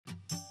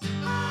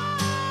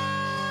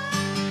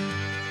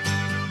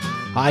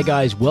Hi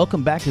guys,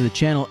 welcome back to the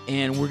channel,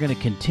 and we're going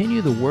to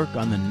continue the work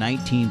on the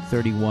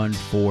 1931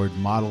 Ford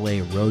Model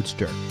A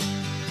Roadster.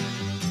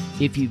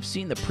 If you've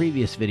seen the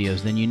previous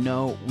videos, then you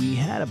know we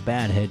had a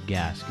bad head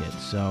gasket,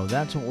 so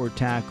that's what we're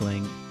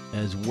tackling,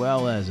 as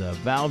well as a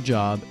valve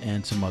job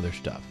and some other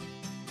stuff.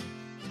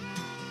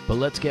 But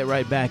let's get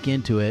right back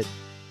into it.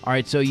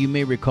 Alright, so you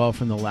may recall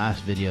from the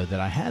last video that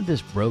I had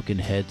this broken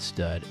head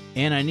stud,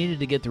 and I needed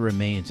to get the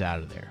remains out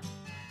of there.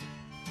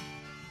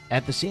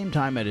 At the same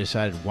time, I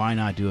decided why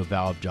not do a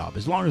valve job,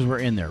 as long as we're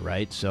in there,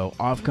 right? So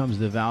off comes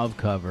the valve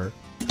cover.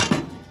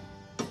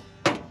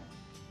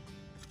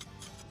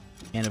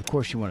 And of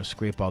course you want to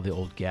scrape all the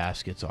old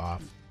gaskets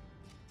off.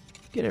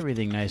 Get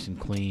everything nice and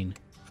clean.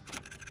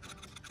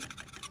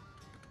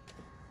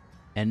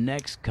 And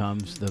next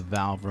comes the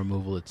valve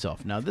removal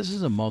itself. Now this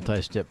is a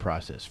multi-step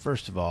process.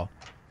 First of all,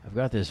 I've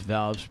got this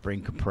valve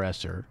spring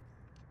compressor,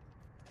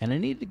 and I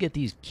need to get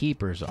these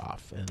keepers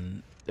off,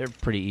 and they're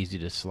pretty easy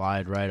to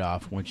slide right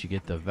off once you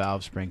get the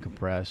valve spring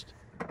compressed.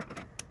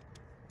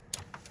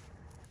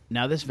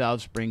 Now this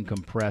valve spring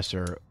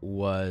compressor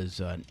was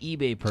an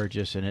eBay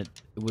purchase, and it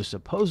was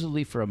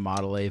supposedly for a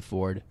Model A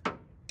Ford.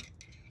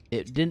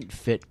 It didn't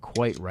fit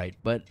quite right,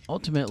 but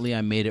ultimately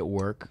I made it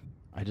work.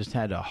 I just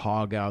had to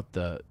hog out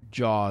the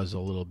jaws a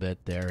little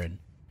bit there, and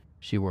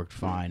she worked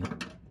fine.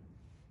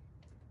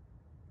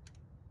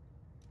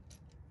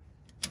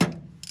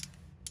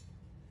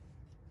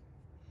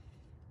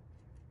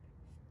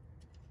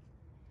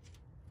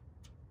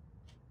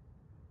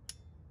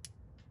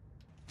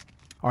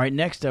 Alright,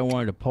 next I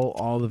wanted to pull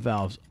all the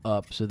valves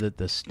up so that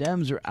the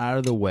stems are out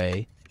of the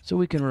way so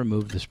we can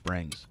remove the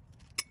springs.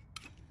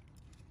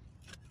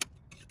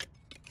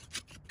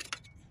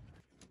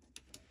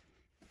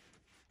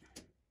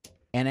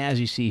 And as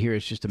you see here,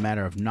 it's just a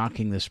matter of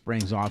knocking the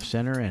springs off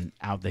center and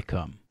out they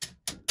come.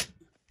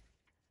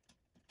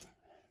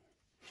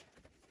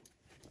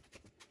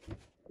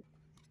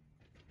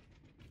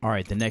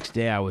 Alright, the next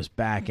day I was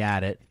back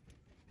at it,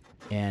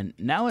 and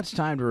now it's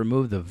time to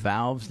remove the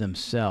valves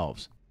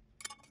themselves.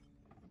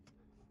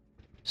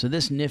 So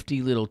this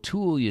nifty little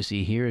tool you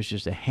see here is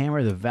just to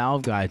hammer the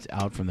valve guides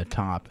out from the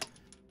top.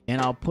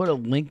 And I'll put a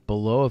link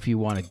below if you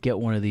want to get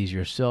one of these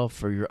yourself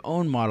for your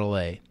own Model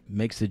A.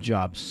 Makes the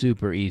job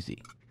super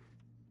easy.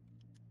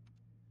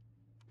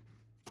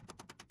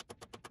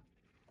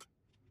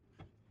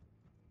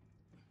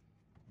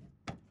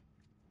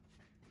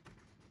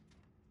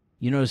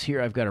 You notice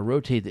here I've got to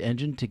rotate the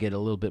engine to get a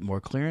little bit more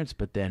clearance,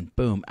 but then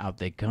boom, out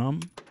they come.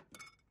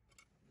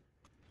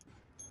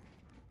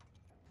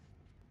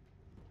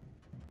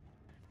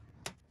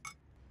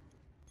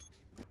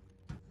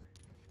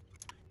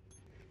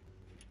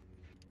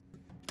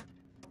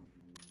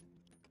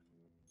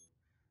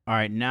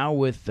 Alright, now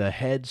with the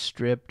head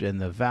stripped and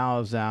the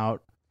valves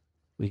out,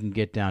 we can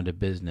get down to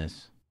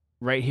business.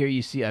 Right here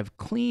you see I've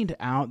cleaned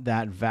out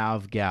that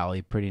valve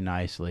galley pretty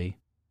nicely.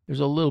 There's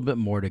a little bit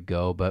more to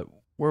go, but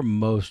we're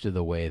most of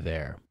the way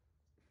there.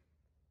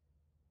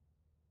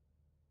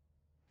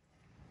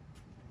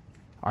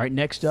 Alright,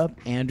 next up,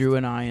 Andrew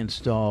and I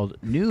installed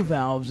new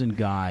valves and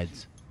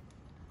guides.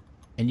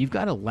 And you've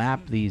got to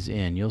lap these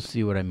in. You'll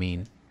see what I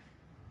mean.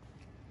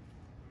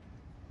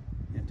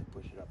 You have to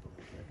push it up a little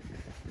bit.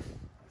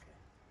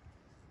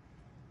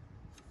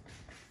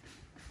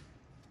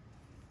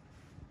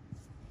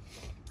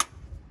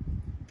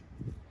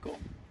 Cool.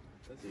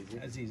 That's easy.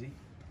 That's easy.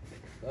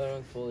 The other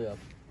one's fully up.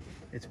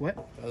 It's what?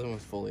 The other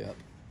one's fully up.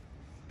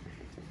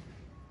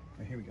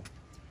 Right, here we go.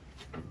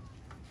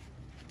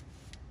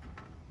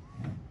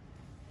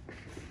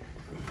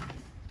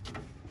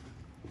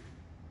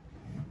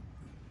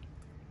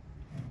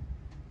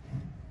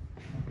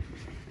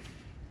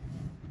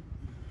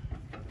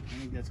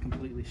 I think that's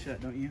completely shut,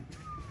 don't you?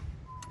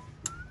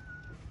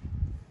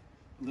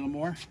 A little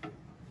more?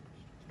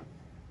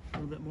 A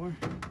little bit more?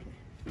 Okay.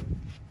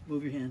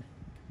 Move your hand.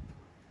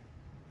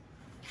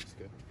 That's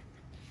good.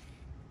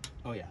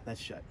 Oh yeah, that's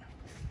shut.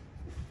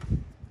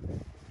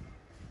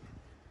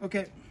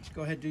 Okay,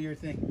 go ahead, do your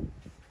thing.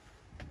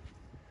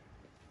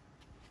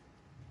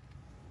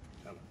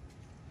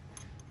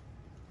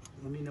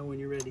 Let me know when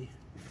you're ready.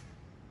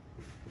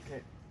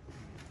 Okay.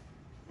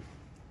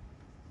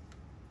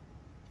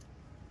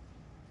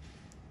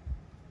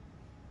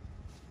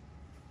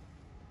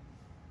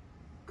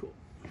 Cool.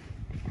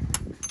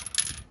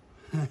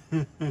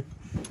 I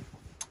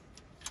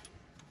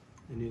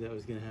knew that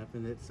was going to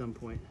happen at some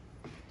point.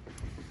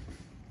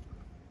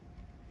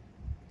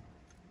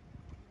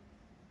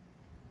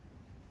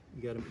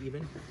 You got them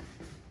even?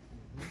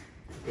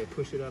 Okay,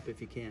 push it up if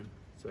you can,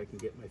 so I can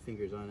get my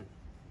fingers on it.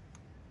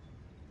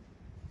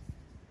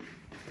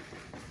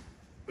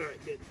 All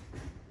right, good.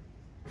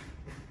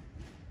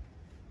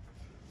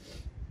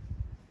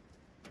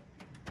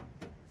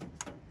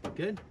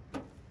 Good?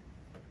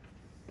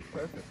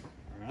 Perfect.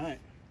 All right.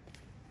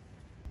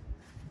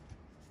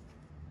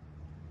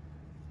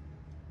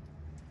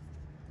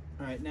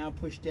 All right, now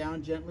push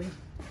down gently.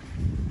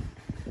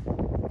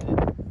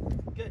 Good.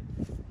 Good.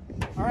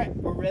 All right,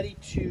 we're ready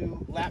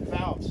to lap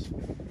valves.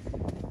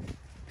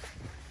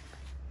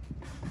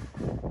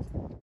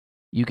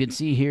 You can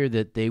see here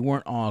that they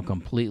weren't all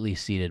completely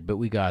seated, but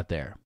we got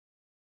there.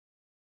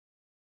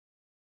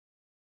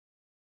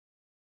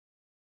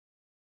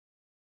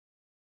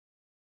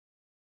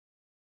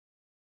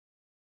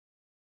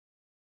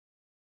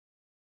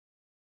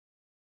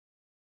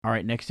 All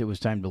right, next it was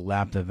time to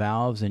lap the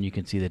valves, and you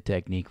can see the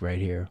technique right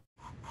here.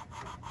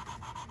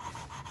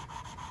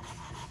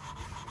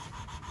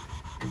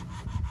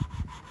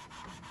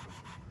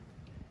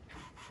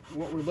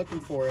 What we're looking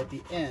for at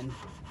the end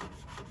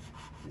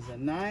is a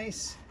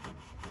nice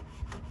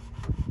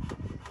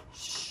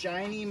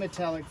shiny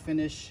metallic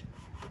finish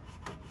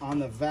on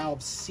the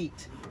valve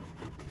seat.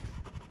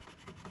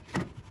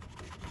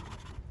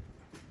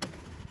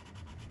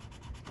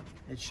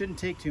 It shouldn't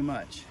take too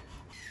much.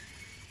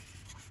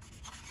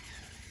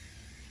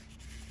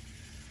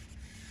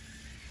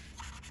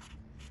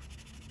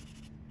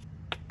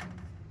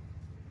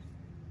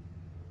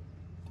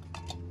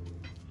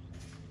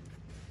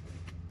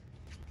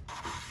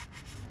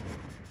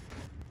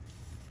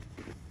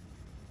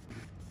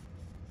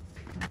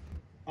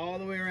 All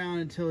the way around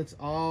until it's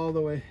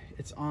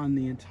on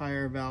the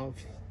entire valve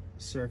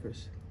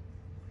surface.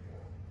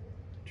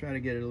 Try to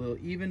get it a little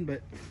even,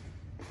 but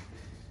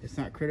it's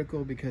not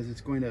critical because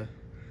it's going to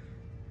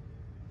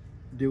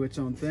do its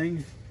own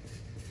thing.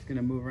 It's going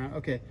to move around.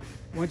 Okay,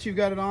 once you've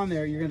got it on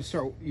there, you're going to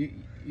start, you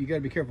got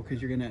to be careful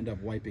because you're going to end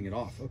up wiping it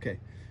off. Okay,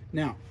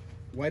 now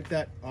wipe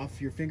that off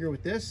your finger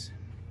with this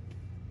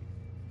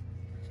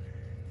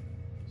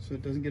so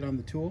it doesn't get on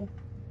the tool.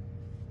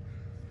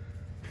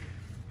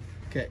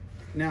 Okay,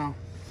 now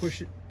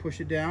push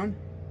it down.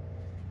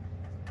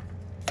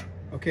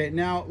 Okay,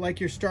 now like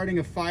you're starting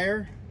a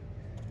fire,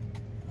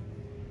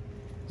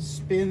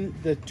 spin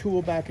the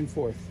tool back and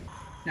forth.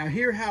 Now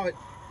hear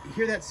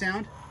that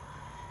sound?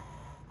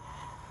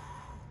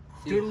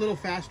 Do it a little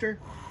faster.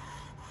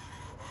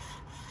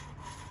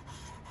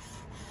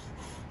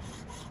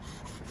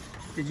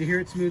 Did you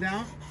hear it smooth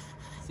out?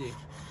 See.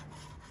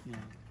 Yeah.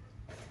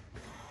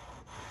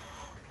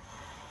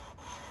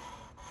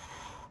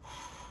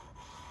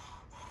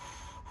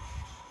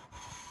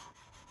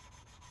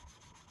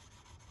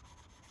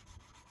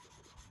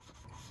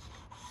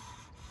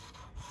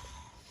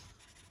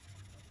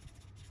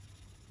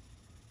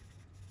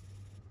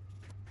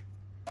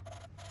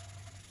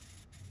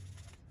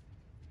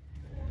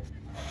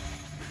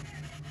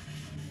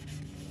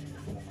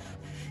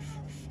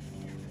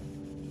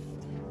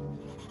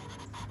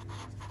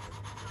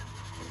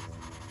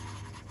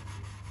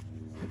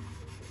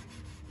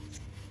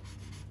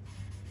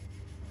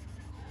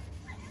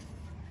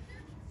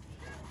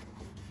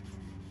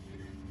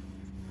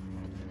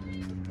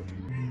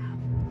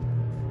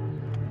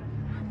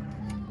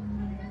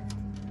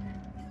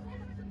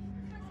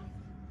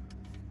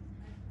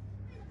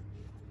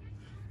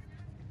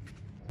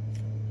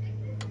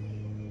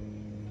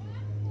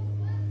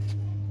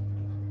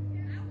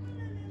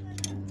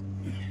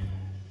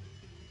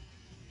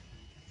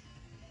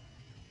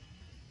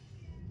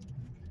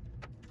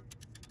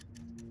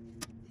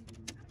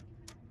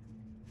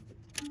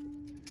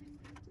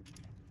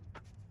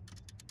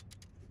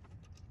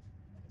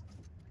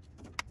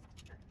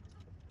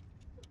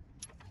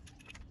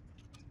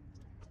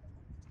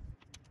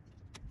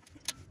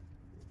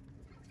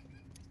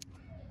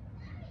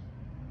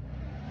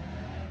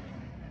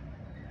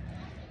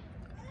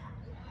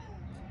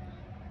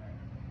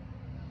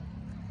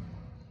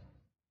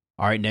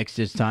 All right, next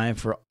it's time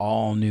for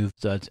all new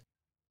studs.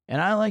 And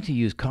I like to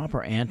use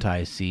copper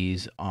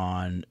anti-seize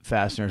on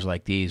fasteners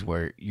like these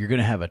where you're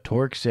going to have a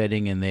torque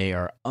setting and they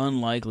are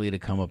unlikely to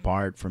come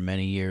apart for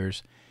many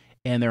years.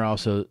 And they're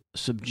also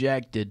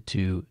subjected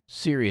to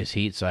serious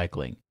heat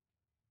cycling.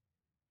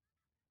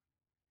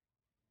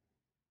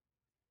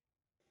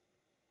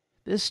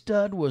 This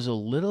stud was a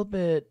little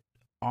bit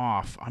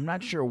off. I'm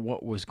not sure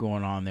what was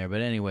going on there,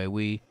 but anyway,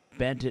 we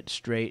bent it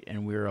straight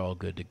and we were all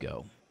good to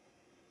go.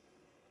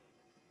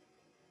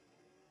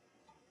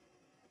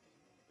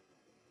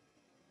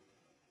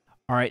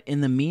 All right,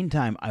 in the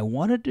meantime, I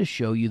wanted to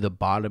show you the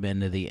bottom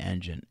end of the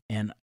engine,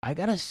 and I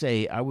gotta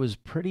say, I was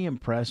pretty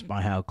impressed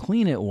by how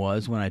clean it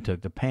was when I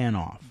took the pan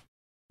off.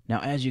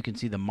 Now, as you can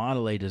see, the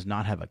Model A does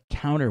not have a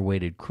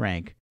counterweighted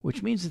crank,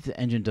 which means that the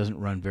engine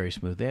doesn't run very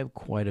smooth. They have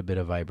quite a bit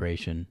of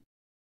vibration.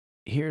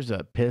 Here's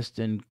a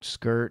piston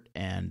skirt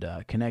and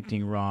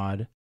connecting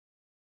rod,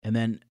 and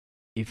then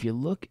if you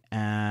look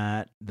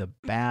at the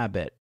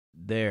babbitt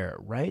there,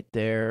 right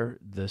there,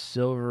 the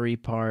silvery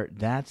part,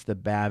 that's the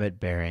babbitt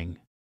bearing.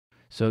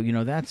 So, you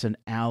know, that's an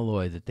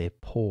alloy that they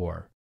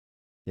pour.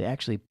 They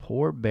actually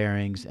pour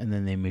bearings and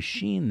then they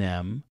machine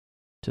them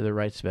to the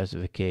right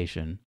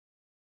specification.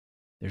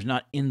 There's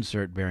not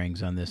insert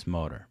bearings on this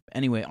motor.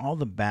 Anyway, all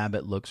the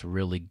babbitt looks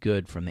really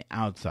good from the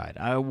outside.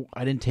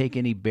 I didn't take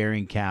any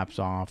bearing caps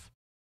off.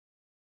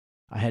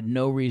 I had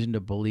no reason to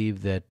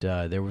believe that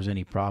there was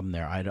any problem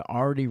there. I'd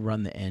already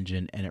run the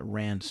engine and it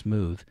ran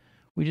smooth.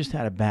 We just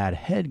had a bad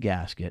head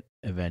gasket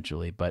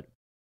eventually, but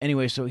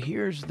anyway, so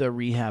here's the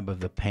rehab of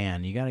the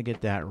pan. You got to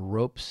get that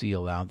rope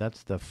seal out.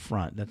 That's the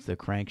front. That's the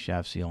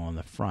crankshaft seal on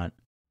the front.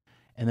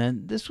 And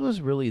then this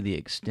was really the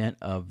extent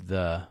of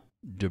the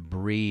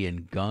debris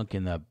and gunk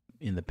in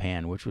the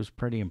pan, which was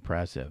pretty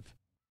impressive.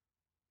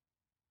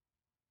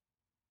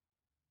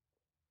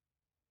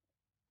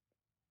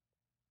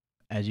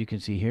 As you can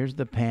see, here's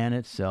the pan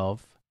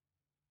itself.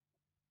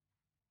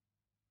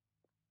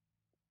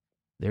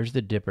 There's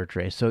the dipper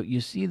tray. So you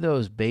see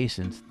those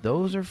basins,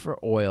 those are for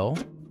oil,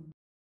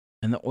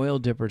 and the oil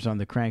dippers on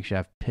the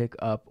crankshaft pick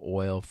up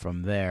oil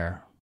from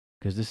there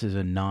because this is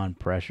a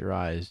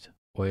non-pressurized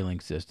oiling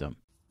system.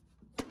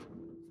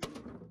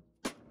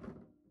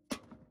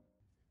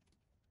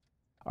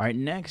 All right,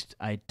 next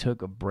I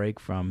took a break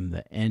from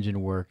the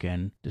engine work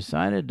and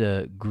decided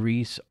to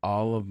grease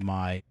all of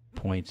my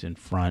points in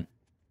front.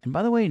 And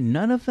by the way,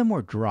 none of them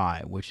were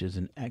dry, which is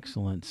an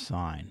excellent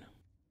sign.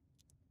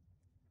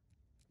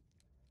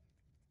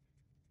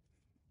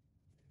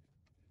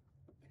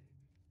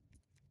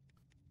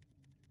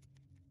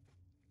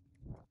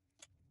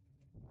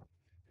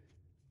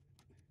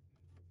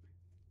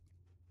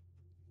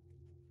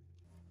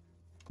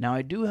 Now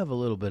I do have a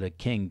little bit of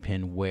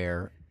kingpin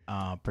wear,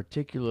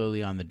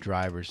 particularly on the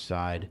driver's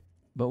side,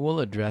 but we'll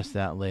address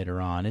that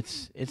later on.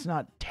 It's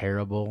not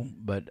terrible,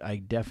 but I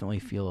definitely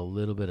feel a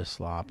little bit of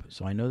slop.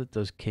 So I know that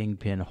those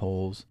kingpin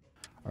holes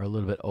are a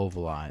little bit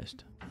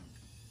ovalized.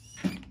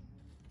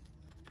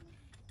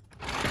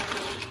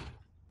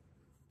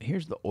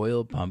 Here's the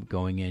oil pump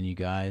going in, you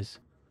guys.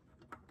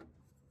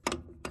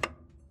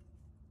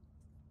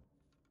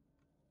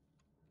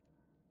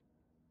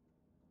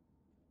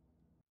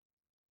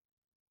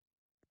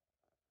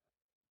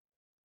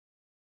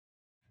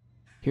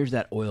 Here's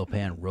that oil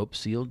pan rope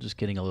seal, just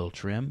getting a little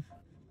trim.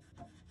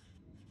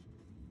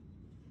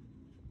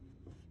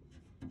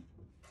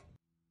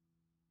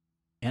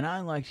 And I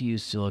like to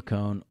use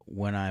silicone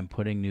when I'm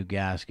putting new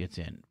gaskets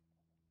in.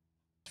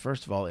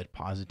 First of all, it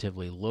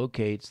positively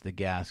locates the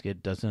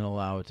gasket, doesn't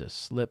allow it to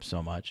slip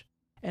so much,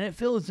 and it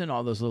fills in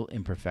all those little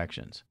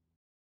imperfections.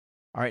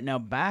 All right, now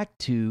back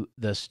to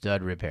the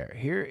stud repair.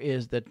 Here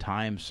is the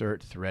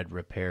TIME-SERT Thread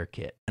Repair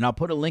Kit. And I'll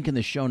put a link in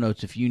the show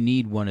notes if you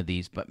need one of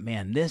these, but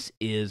man, this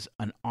is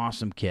an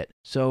awesome kit.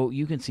 So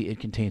you can see it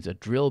contains a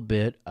drill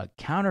bit, a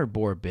counter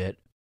bore bit,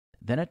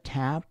 then a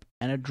tap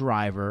and a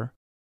driver,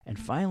 and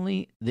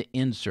finally the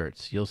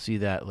inserts. You'll see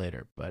that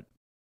later, but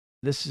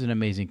this is an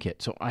amazing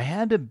kit. So I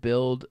had to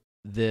build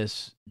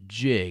this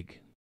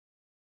jig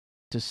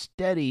to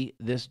steady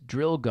this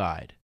drill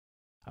guide.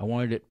 I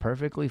wanted it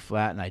perfectly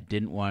flat and I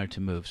didn't want it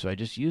to move. So I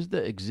just used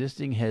the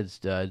existing head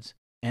studs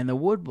and the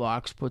wood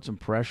blocks, put some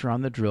pressure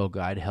on the drill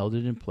guide, held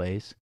it in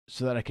place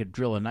so that I could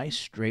drill a nice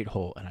straight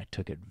hole. And I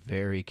took it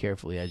very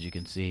carefully, as you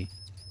can see.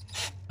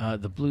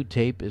 The blue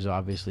tape is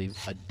obviously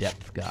a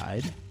depth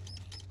guide.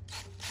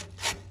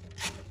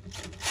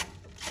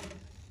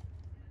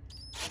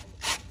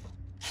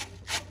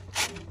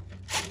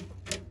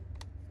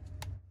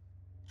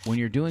 When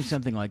you're doing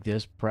something like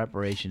this,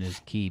 preparation is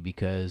key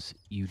because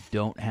you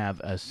don't have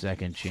a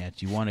second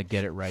chance. You want to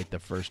get it right the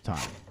first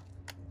time.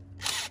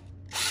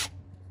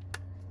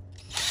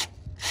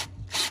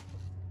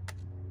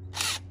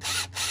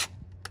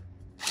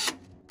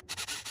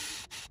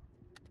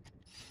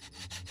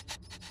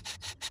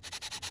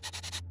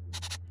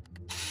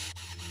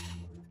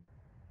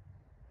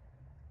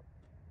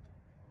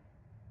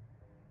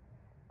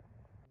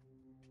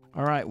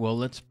 All right, well,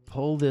 let's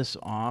pull this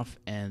off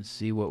and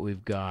see what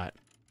we've got.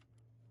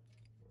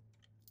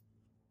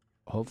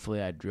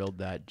 Hopefully I drilled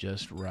that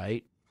just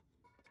right.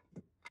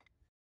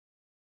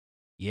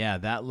 Yeah,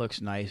 that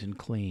looks nice and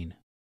clean.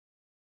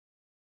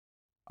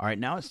 All right,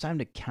 now it's time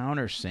to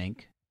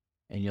countersink,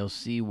 and you'll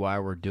see why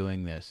we're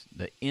doing this.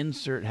 The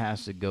insert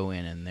has to go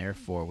in, and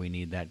therefore we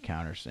need that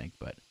countersink.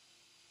 But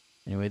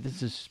anyway,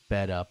 this is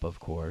sped up, of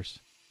course.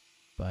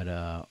 But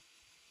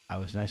I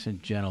was nice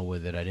and gentle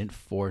with it. I didn't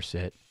force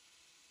it.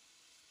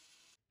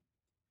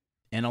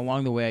 And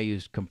along the way, I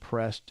used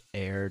compressed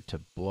air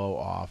to blow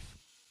off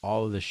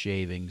all of the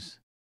shavings.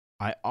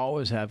 I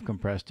always have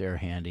compressed air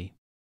handy.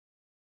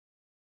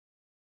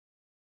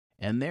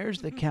 And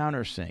there's the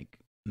countersink,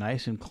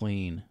 nice and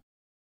clean.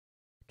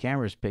 The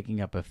camera's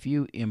picking up a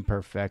few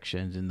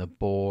imperfections in the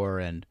bore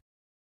and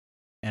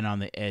on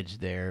the edge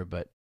there,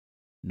 but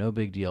no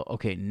big deal.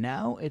 Okay,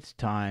 now it's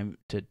time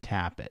to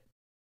tap it.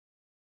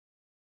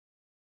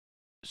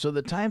 So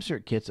the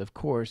TIME-SERT kits, of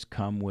course,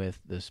 come with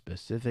the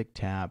specific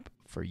tap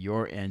for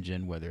your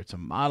engine, whether it's a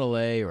Model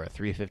A or a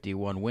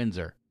 351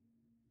 Windsor.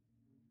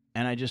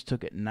 And I just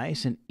took it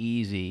nice and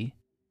easy.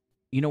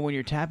 You know, when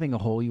you're tapping a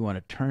hole, you want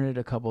to turn it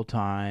a couple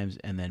times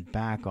and then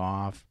back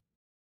off.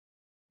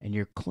 And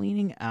you're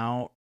cleaning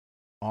out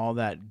all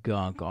that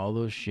gunk, all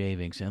those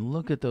shavings. And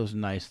look at those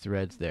nice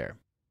threads there.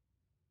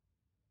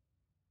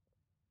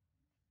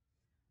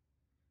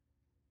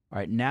 All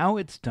right, now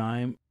it's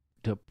time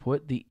to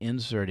put the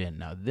insert in.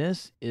 Now,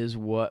 this is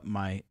what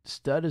my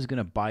stud is going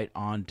to bite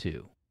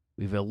onto.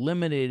 We've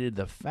eliminated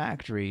the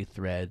factory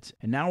threads,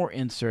 and now we're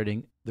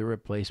inserting the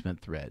replacement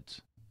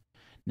threads.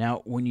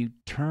 Now, when you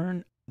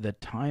turn the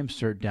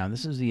TIME-SERT down,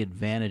 this is the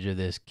advantage of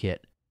this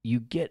kit. You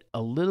get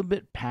a little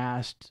bit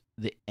past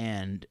the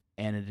end,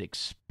 and it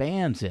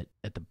expands it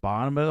at the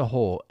bottom of the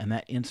hole, and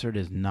that insert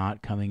is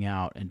not coming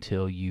out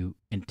until you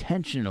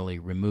intentionally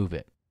remove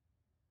it.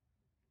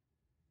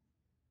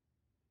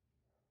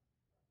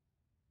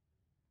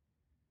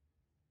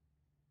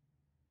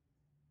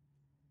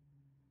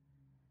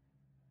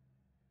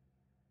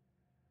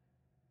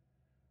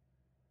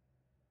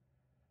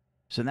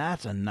 So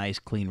that's a nice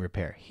clean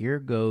repair. Here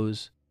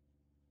goes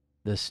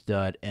the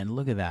stud, and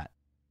look at that.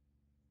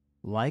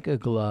 Like a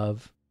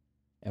glove,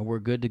 and we're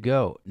good to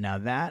go. Now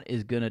that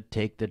is going to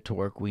take the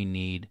torque we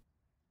need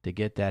to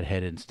get that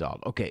head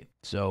installed. Okay,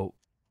 so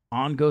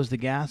on goes the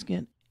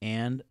gasket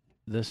and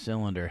the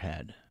cylinder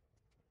head.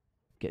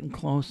 Getting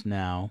close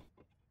now.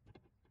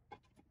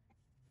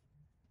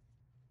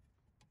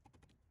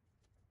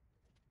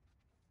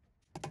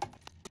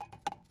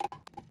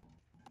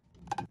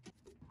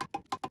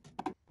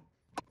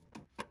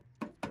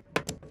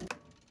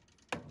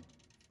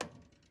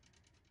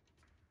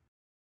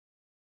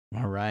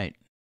 All right.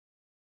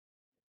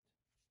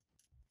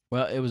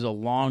 Well, it was a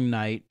long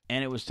night,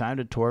 and it was time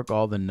to torque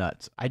all the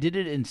nuts. I did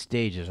it in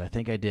stages. I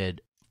think I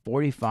did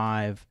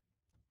 45,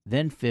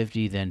 then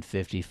 50, then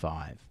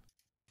 55.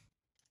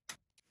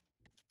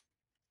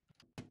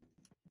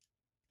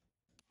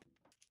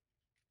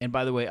 And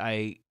by the way,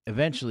 I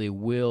eventually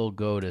will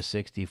go to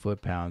 60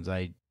 foot-pounds.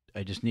 I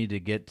just need to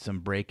get some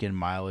break-in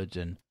mileage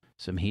and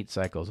some heat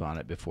cycles on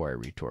it before I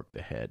retorque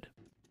the head.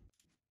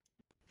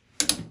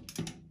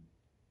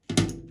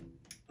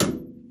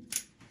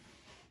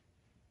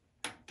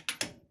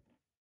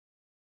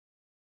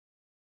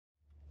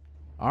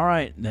 All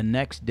right, the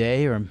next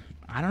day, or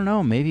I don't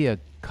know, maybe a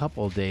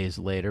couple days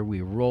later,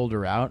 we rolled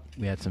her out.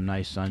 We had some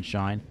nice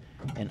sunshine,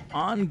 and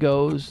on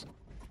goes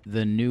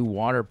the new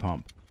water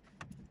pump.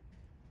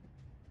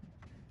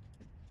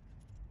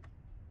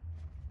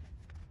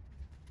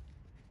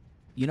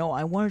 You know,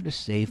 I wanted to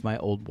save my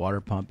old water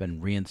pump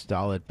and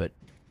reinstall it, but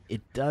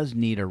it does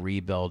need a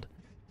rebuild.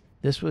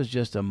 This was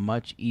just a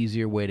much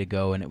easier way to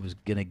go, and it was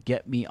going to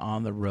get me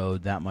on the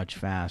road that much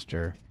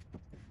faster.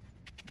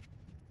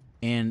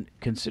 And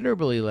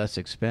considerably less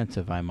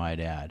expensive, I might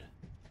add.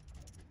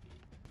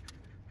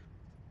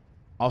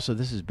 Also,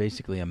 this is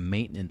basically a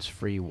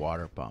maintenance-free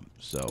water pump,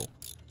 so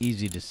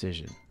easy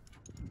decision.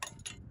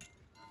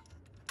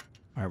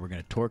 All right, we're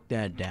going to torque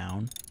that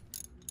down.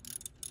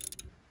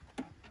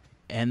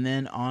 And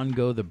then on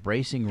go the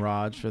bracing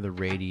rods for the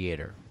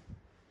radiator.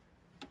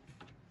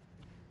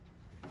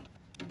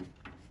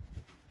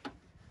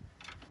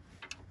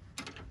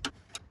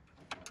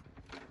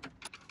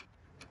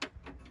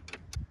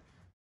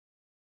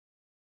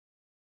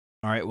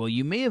 All right, well,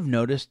 you may have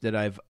noticed that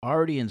I've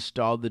already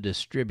installed the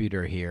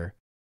distributor here,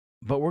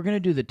 but we're going to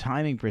do the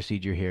timing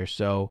procedure here.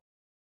 So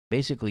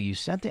basically, you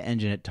set the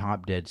engine at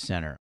top dead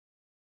center.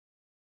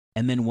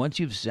 And then once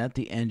you've set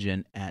the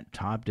engine at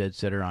top dead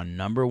center on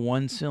number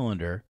 1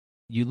 cylinder,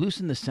 you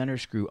loosen the center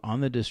screw on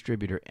the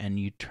distributor and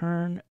you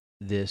turn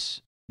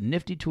this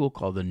nifty tool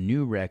called the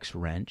Nurex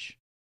wrench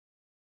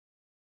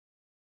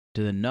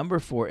to the number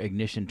 4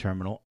 ignition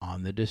terminal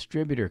on the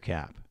distributor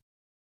cap.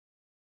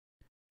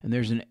 And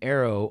there's an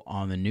arrow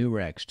on the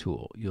Nurex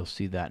tool. You'll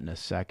see that in a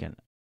second.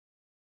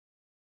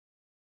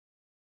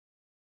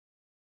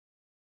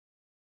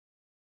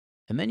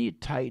 And then you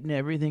tighten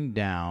everything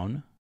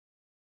down.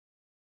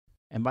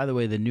 And by the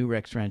way, the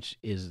Nurex wrench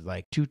is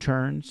like 2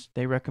 turns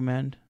they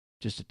recommend,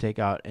 just to take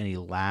out any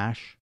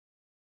lash.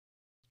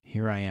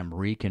 Here I am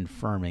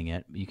reconfirming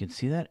it. You can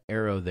see that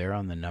arrow there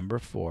on the number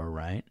 4,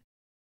 right?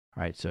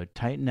 All right, so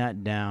tighten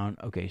that down.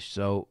 Okay,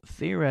 so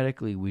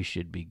theoretically, we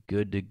should be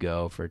good to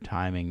go for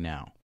timing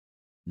now.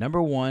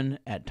 Number 1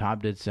 at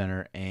top dead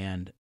center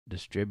and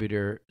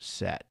distributor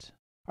set.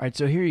 All right,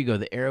 so here you go.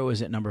 The arrow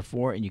is at number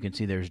 4, and you can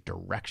see there's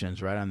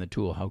directions right on the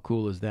tool. How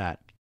cool is that?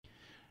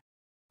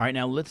 All right,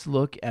 now let's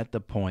look at the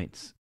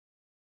points.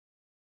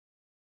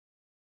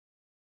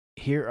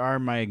 Here are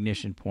my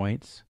ignition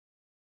points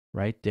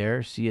right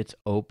there. See, it's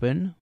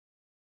open.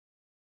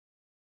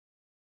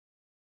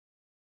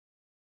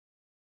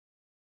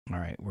 All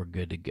right, we're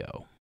good to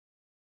go.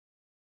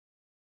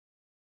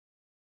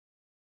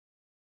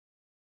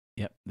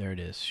 Yep, there it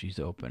is. She's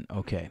open.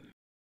 Okay.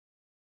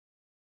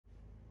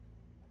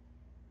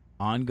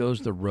 On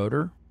goes the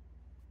rotor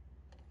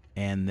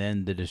and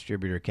then the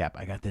distributor cap.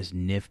 I got this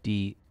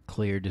nifty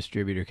clear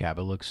distributor cap.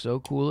 It looks so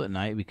cool at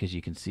night because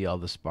you can see all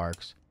the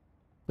sparks.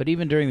 But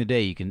even during the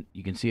day, you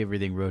can see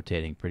everything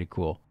rotating. Pretty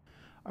cool.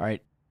 All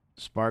right,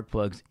 spark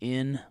plugs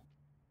in.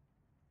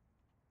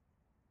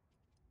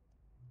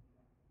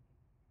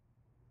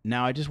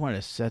 Now I just want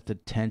to set the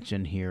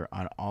tension here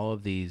on all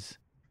of these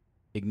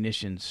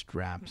ignition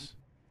straps.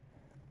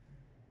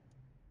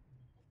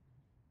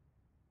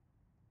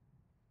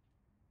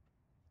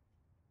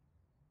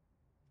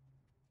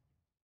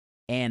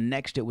 And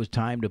next it was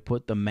time to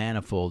put the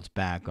manifolds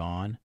back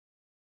on.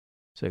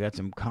 So I got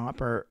some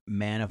copper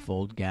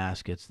manifold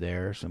gaskets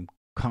there, some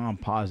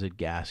composite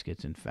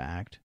gaskets in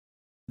fact.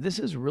 This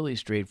is really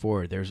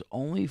straightforward. There's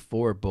only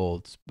 4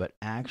 bolts, but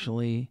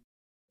actually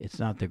it's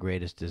not the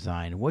greatest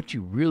design. What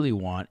you really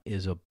want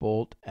is a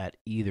bolt at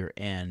either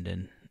end,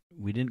 and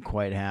We didn't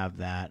quite have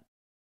that.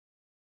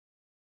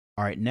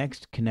 All right,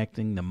 next,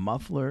 connecting the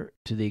muffler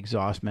to the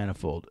exhaust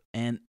manifold.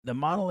 And the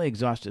Model A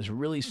exhaust is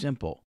really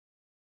simple.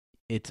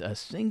 It's a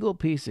single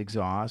piece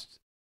exhaust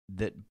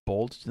that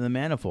bolts to the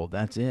manifold.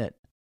 That's it.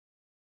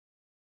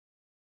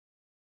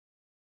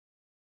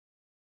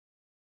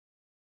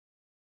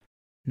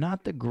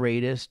 Not the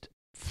greatest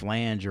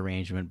flange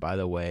arrangement, by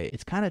the way.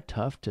 It's kind of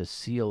tough to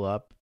seal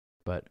up,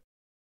 but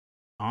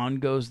on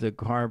goes the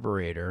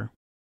carburetor.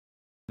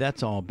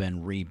 That's all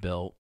been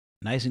rebuilt.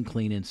 Nice and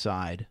clean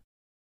inside.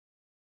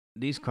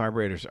 These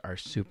carburetors are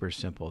super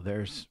simple.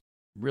 There's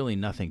really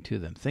nothing to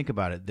them. Think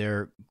about it.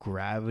 They're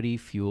gravity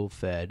fuel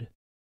fed.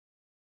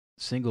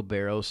 Single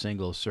barrel,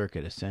 single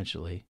circuit,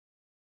 essentially.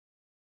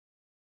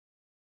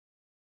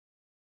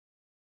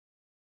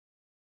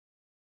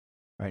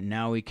 All right,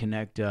 now we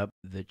connect up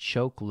the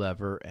choke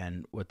lever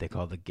and what they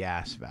call the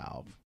gas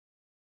valve.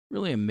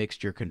 Really a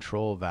mixture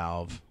control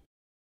valve.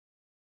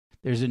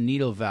 There's a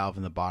needle valve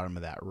in the bottom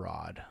of that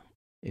rod.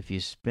 If you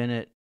spin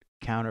it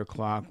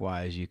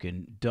counterclockwise, you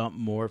can dump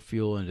more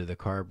fuel into the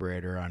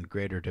carburetor on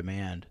greater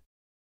demand.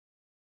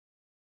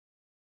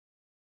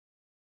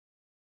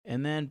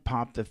 And then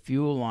pop the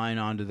fuel line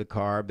onto the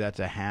carb. That's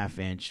a 1/2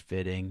 inch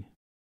fitting.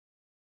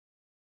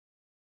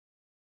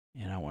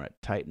 And I want to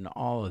tighten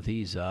all of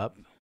these up.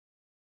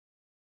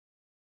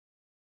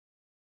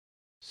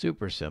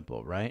 Super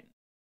simple, right?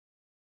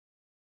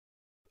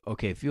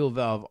 Okay, fuel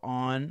valve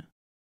on.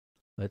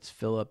 Let's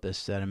fill up this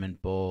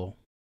sediment bowl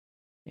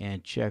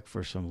and check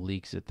for some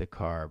leaks at the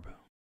carb.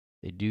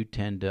 They do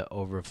tend to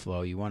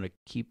overflow. You want to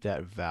keep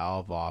that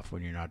valve off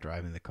when you're not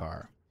driving the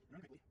car.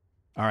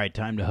 All right,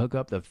 time to hook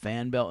up the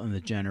fan belt and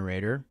the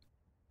generator.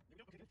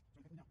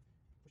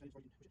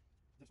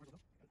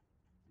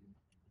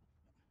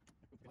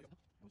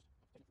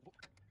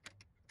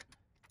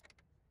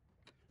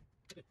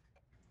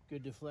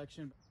 Good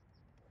deflection.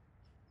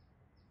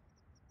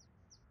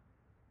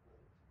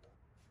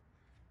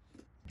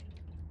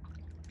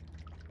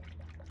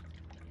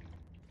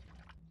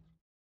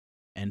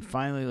 And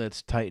finally,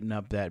 let's tighten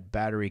up that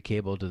battery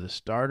cable to the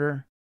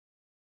starter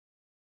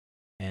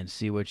and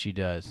see what she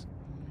does.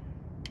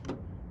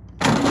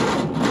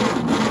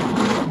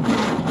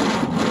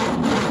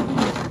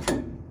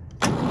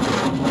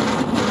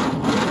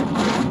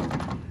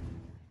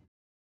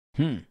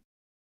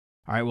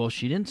 All right, well,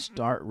 she didn't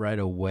start right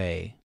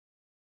away.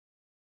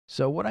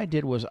 So what I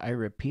did was I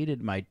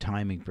repeated my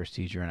timing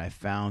procedure, and I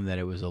found that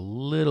it was a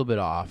little bit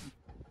off.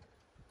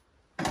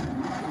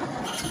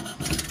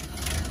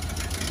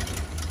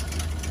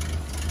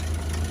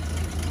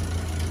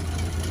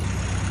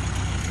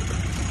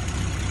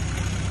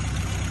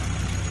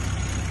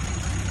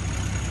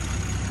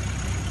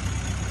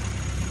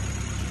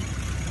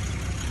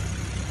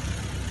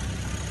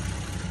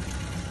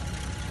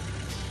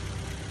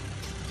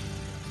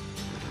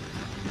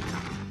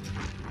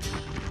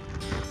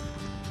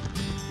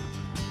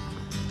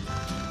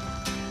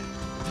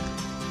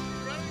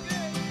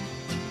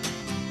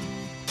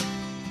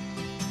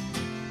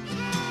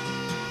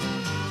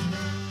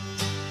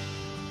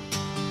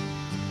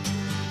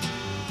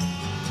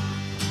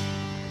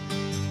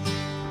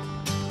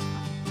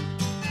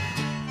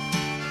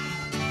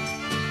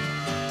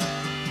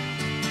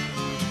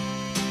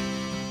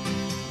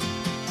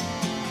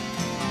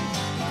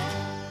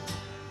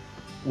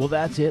 Well,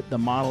 that's it. The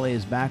Model A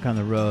is back on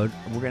the road.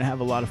 We're going to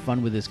have a lot of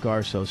fun with this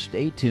car, so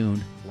stay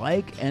tuned.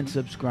 Like and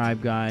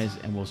subscribe, guys,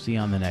 and we'll see you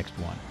on the next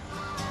one.